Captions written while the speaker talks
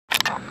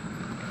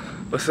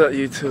What's up,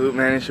 YouTube,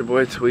 man? It's your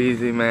boy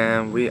TWEEZY,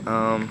 man.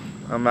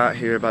 I'm out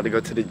here about to go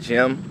to the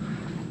gym.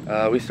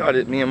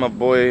 Me and my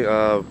boy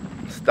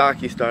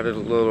Stocky started a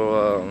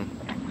little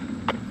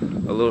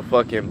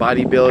fucking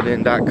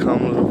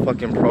bodybuilding.com little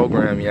fucking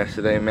program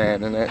yesterday,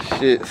 man, and that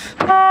shit's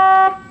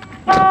fuck.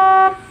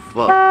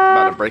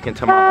 About to break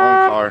into my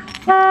own car.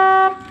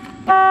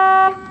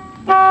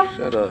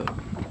 Shut up.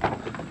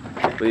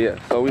 But yeah,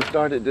 so we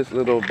started this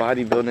little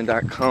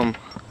bodybuilding.com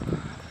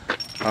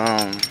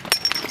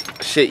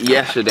shit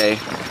yesterday,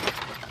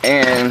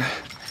 and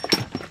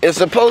it's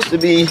supposed to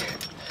be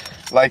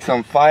like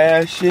some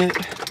fire shit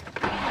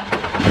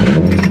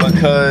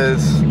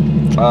because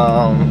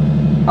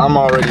I'm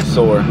already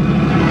sore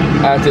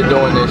after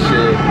doing this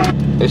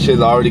shit. This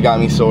shit's already got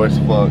me sore as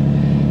fuck.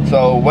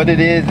 So what it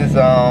is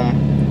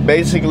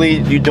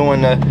basically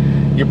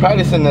you're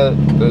practicing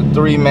the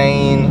three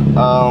main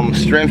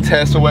strength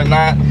tests or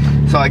whatnot.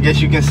 So I guess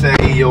you can say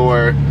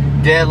your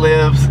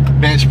deadlifts,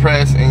 bench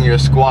press, and your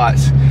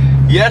squats.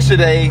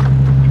 Yesterday,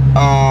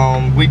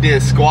 we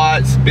did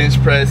squats, bench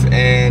press,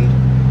 and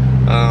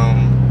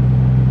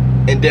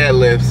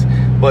deadlifts,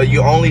 but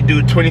you only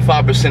do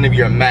 25% of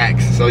your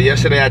max. So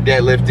yesterday I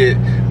deadlifted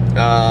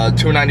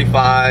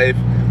 295,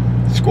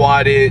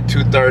 squatted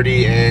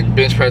 230, and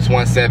bench press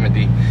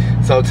 170.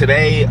 So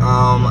today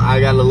I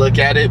gotta look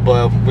at it,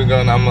 but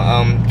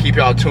I'm keep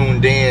y'all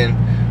tuned in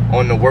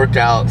on the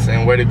workouts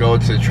and where to go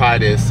to try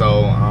this.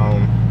 So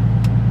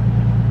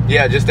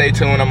yeah, just stay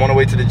tuned. I'm on the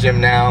way to the gym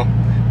now,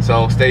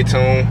 so stay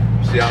tuned.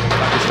 See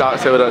y'all.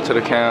 Say what up to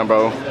the camera,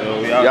 bro.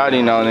 Y'all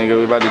already know, nigga.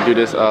 We about to do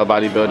this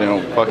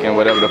bodybuilding, fucking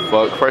whatever the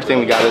fuck. First thing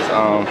we got is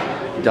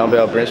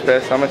dumbbell bench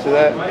press. How much is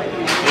that?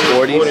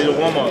 40s. 40 to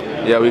warm up.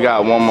 Yeah, we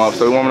got warm up.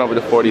 So we warming up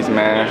with the 40s,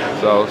 man.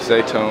 So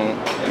stay tuned.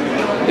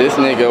 This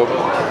nigga,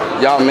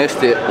 y'all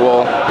missed it.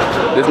 Well,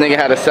 this nigga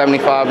had a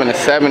 75 and a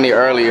 70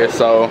 earlier,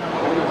 so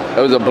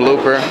it was a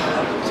blooper.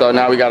 So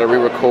now we got to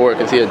re-record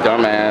because he a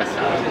dumbass.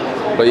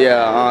 But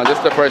yeah,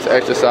 just the first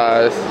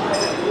exercise.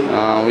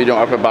 We doing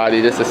upper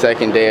body. This is the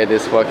second day of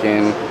this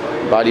fucking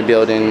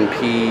bodybuilding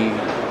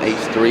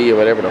PH3 or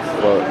whatever the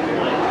fuck.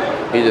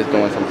 He just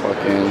doing some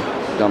fucking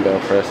dumbbell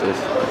presses.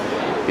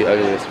 He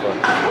ugly as fuck.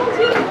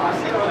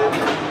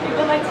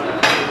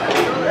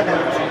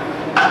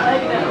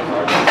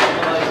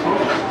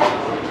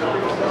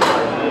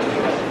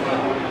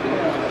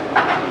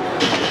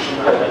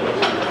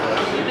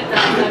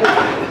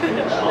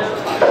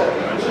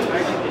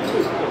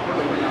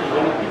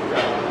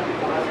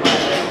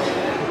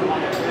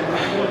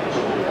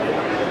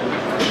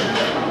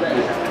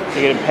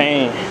 Look at the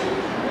pain.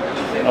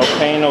 No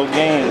pain, no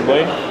gain,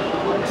 boy.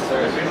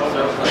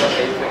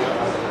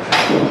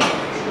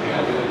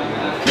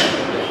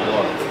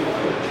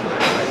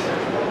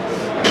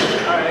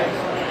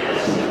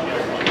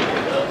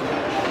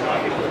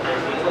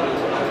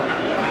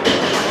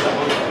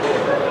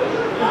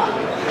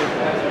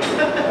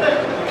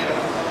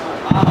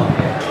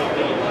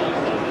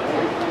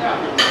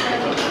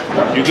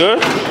 You good?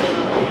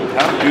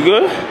 Huh? You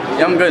good?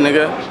 Yeah, I'm good,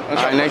 nigga.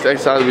 Alright, next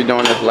exercise we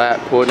doing is lat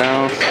pull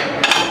downs.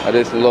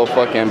 This little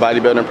fucking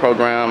bodybuilding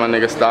program, my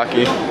nigga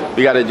Stocky.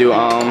 We gotta do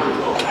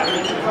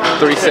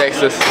 3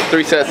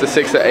 sets of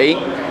 6 to 8.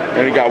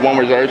 And we got one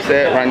reserve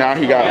set. Right now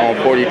he got on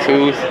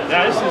 42s.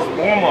 Nah, this is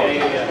warm up.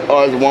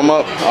 Oh, it's warm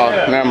up? Oh,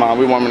 never mind,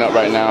 we warming up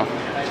right now.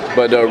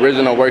 But the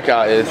original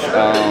workout is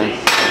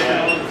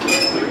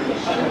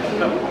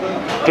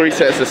 3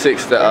 sets of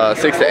 6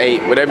 to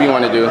 8, whatever you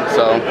want to do.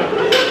 So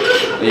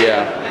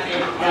yeah.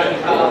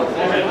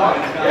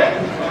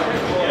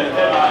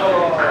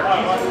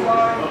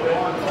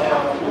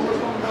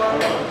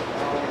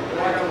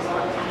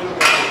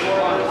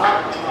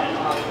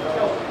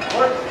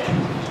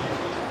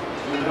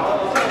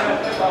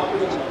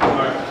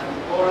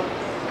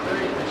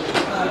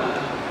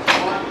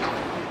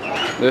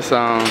 This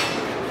our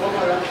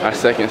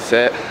second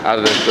set out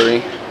of the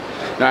 3.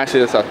 No,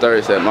 actually this our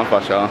third set. My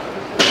fault, y'all.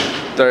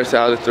 Third set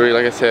out of the 3.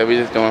 Like I said, we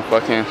just doing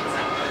fucking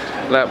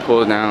lat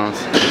pull downs.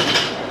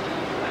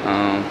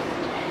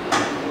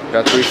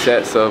 Got 3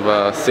 sets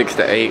of 6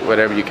 to 8,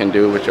 whatever you can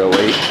do with your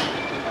weight.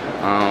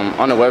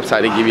 On the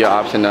website, they give you an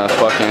option to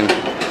fucking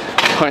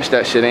punch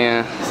that shit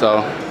in.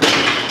 So,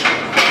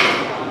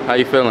 how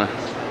you feeling?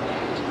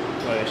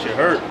 Oh, that shit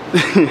hurt.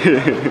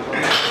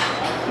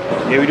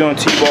 Yeah, we're doing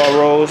T-bar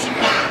rolls.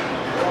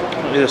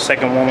 This is a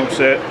second warm-up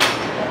set.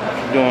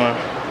 We're doing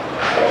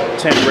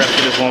 10 reps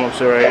of this warm-up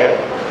set right here.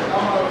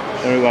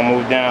 Then we're gonna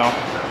move down,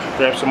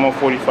 grab some more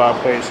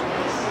 45 pace.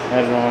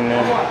 That's on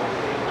there.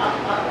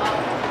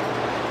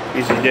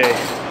 Easy day.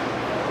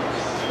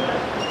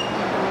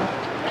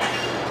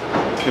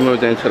 We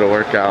moved into the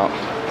workout.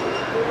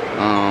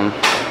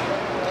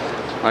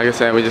 Like I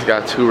said, we just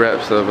got 2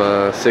 reps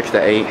of 6 to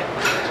 8.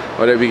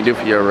 Whatever you can do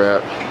for your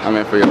rep, I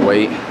mean for your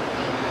weight.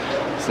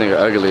 This nigga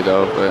ugly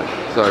though, but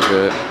it's all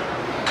good.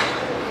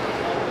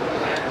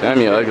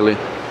 Damn, you ugly.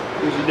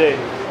 Easy day.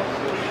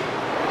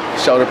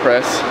 Shoulder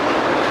press.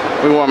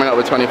 We warming up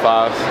with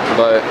 25s,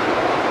 but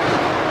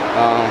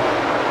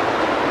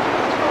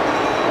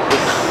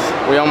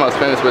we almost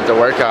finished with the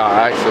workout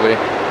actually.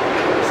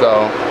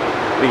 So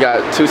we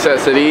got 2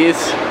 sets of these,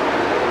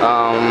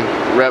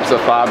 reps of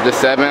 5 to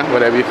 7,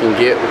 whatever you can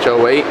get with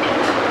your weight.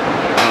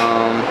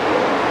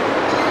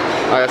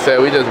 Like I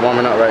said, we just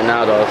warming up right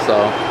now though, so.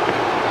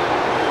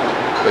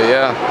 But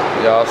yeah,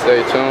 y'all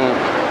stay tuned.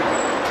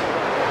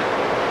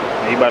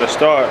 You about to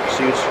start,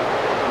 see what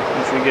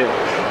you get.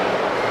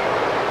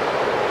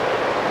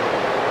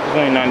 It's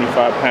only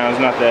 95 pounds,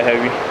 not that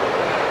heavy.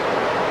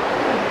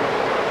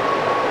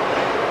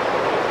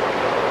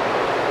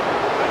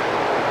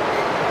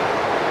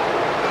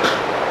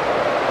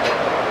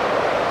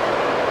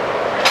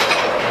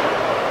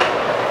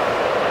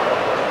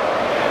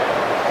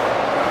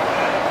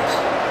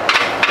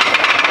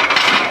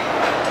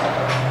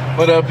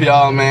 What up,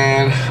 y'all,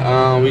 man?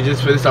 We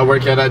just finished our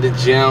workout at the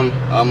gym.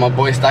 My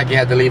boy Stocky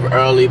had to leave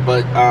early,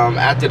 but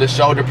after the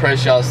shoulder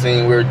press y'all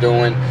seen we were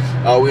doing,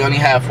 we only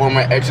had 4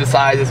 more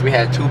exercises. We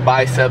had 2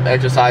 bicep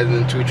exercises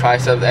and 2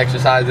 tricep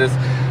exercises.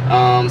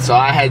 So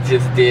I had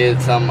just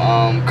did some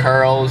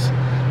curls,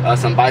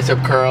 some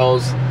bicep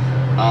curls.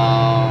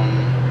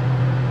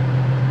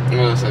 What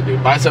else I do?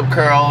 Bicep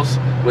curls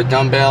with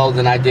dumbbells,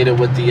 and I did it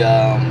with the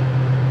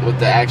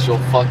actual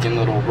fucking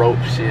little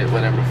rope shit,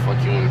 whatever the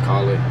fuck you want to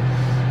call it.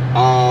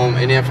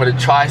 And then for the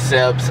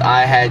triceps,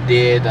 I had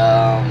did,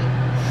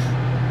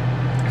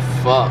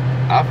 fuck,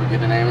 I forget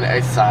the name of the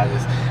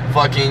exercises.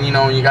 Fucking, you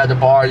know, when you got the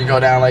bar, you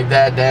go down like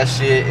that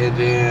shit, and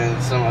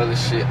then some other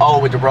shit. Oh,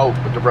 with the rope.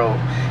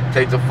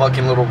 Take the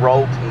fucking little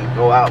rope and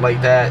go out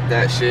like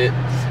that shit.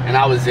 And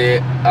that was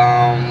it.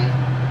 I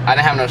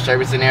didn't have no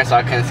service in there, so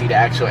I couldn't see the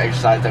actual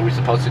exercise that we're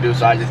supposed to do,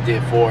 so I just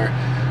did 4.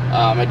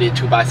 I did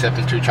 2 bicep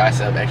and 2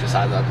 tricep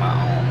exercises of my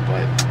own,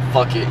 but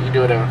fuck it, you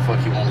do whatever the fuck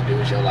you want to do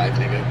with your life,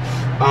 nigga.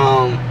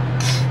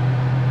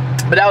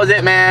 But that was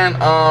it, man.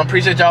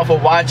 Appreciate y'all for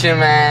watching,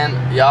 man.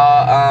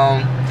 Y'all,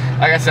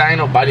 like I said, I ain't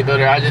no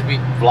bodybuilder. I just be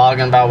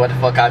vlogging about what the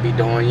fuck I be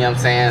doing, you know what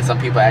I'm saying? Some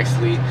people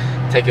actually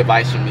take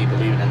advice from me,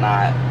 believe it or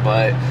not.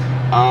 But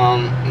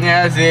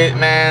yeah, that's it,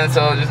 man.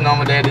 So just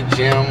normal day at the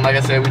gym. Like I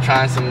said, we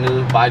trying some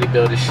new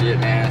bodybuilder shit,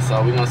 man.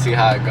 So we gonna see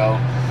how it go.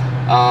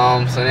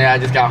 So then I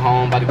just got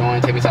home, about to go in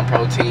and take me some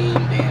protein,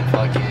 then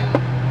fucking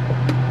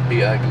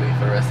be ugly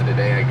for the rest of the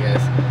day, I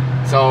guess.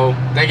 So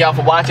thank y'all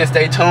for watching.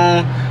 Stay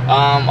tuned.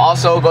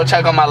 Also go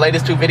check out my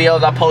latest 2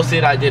 videos I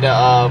posted. I did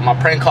my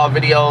prank call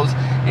videos,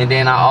 and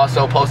then I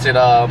also posted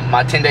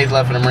my 10 days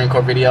left in the Marine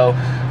Corps video.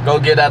 Go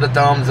get that a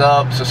thumbs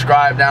up,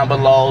 subscribe down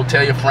below,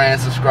 tell your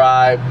friends,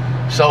 subscribe,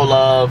 show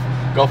love.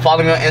 Go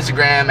follow me on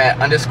Instagram at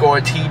 _TWEEEZY.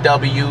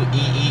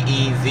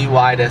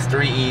 That's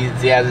 3 E's,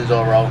 Z as in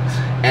Zorro.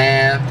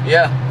 And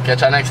yeah,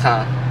 catch y'all next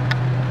time.